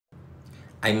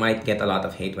I might get a lot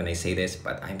of hate when I say this,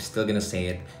 but I'm still gonna say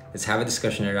it. Let's have a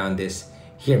discussion around this.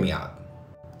 Hear me out.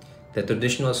 The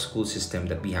traditional school system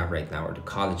that we have right now, or the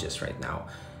colleges right now,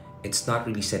 it's not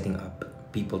really setting up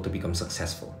people to become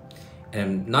successful. And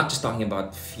I'm not just talking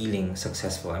about feeling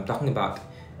successful, I'm talking about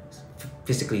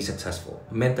physically successful,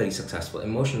 mentally successful,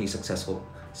 emotionally successful,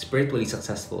 spiritually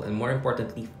successful, and more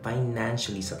importantly,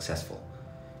 financially successful.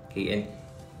 Okay, and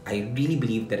I really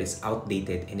believe that it's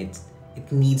outdated and it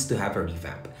needs to have a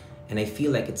revamp. And I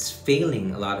feel like it's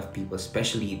failing a lot of people,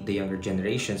 especially the younger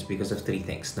generations, because of three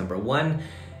things. Number one,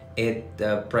 it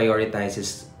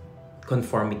prioritizes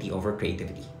conformity over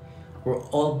creativity. We're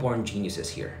all born geniuses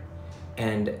here,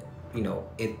 and you know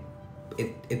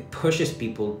it pushes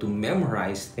people to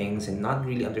memorize things and not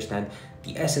really understand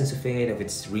the essence of it, if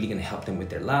it's really going to help them with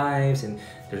their lives. And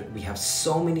we have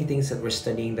so many things that we're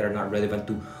studying that are not relevant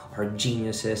to our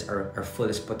geniuses, our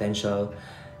fullest potential.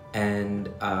 And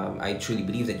I truly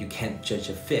believe that you can't judge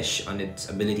a fish on its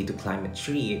ability to climb a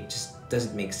tree. It just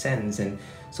doesn't make sense. And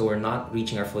so we're not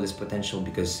reaching our fullest potential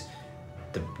because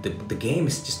the game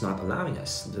is just not allowing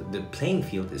us. The playing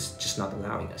field is just not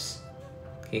allowing us.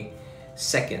 Okay.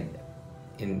 Second,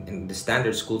 in the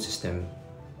standard school system,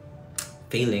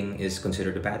 failing is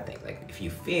considered a bad thing. Like if you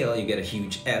fail, you get a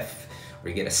huge F, or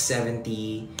you get a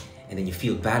 70, and then you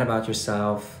feel bad about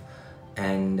yourself.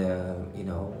 And you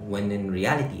know, when in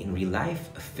reality, in real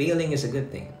life, failing is a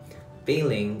good thing.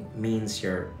 Failing means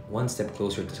you're one step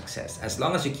closer to success. As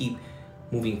long as you keep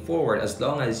moving forward, as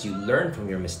long as you learn from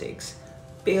your mistakes,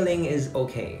 failing is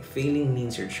okay. Failing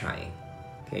means you're trying.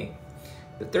 Okay.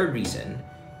 The third reason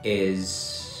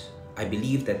is, I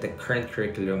believe that the current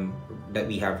curriculum that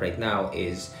we have right now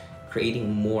is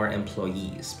creating more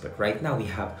employees. But right now we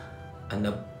have an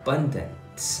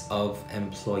abundance of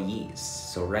employees.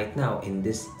 So right now in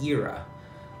this era,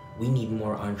 we need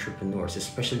more entrepreneurs,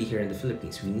 especially here in the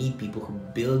Philippines. We need people who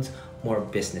build more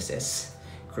businesses,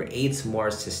 creates more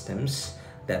systems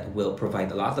that will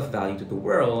provide a lot of value to the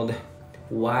world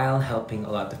while helping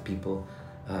a lot of people,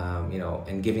 you know,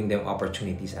 and giving them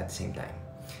opportunities at the same time.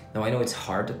 Now, I know it's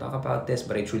hard to talk about this,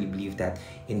 but I truly believe that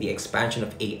in the expansion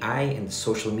of AI and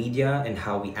social media and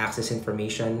how we access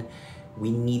information,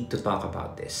 we need to talk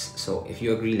about this. So if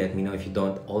you agree, let me know. If you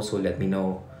don't, also let me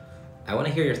know. I want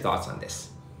to hear your thoughts on this.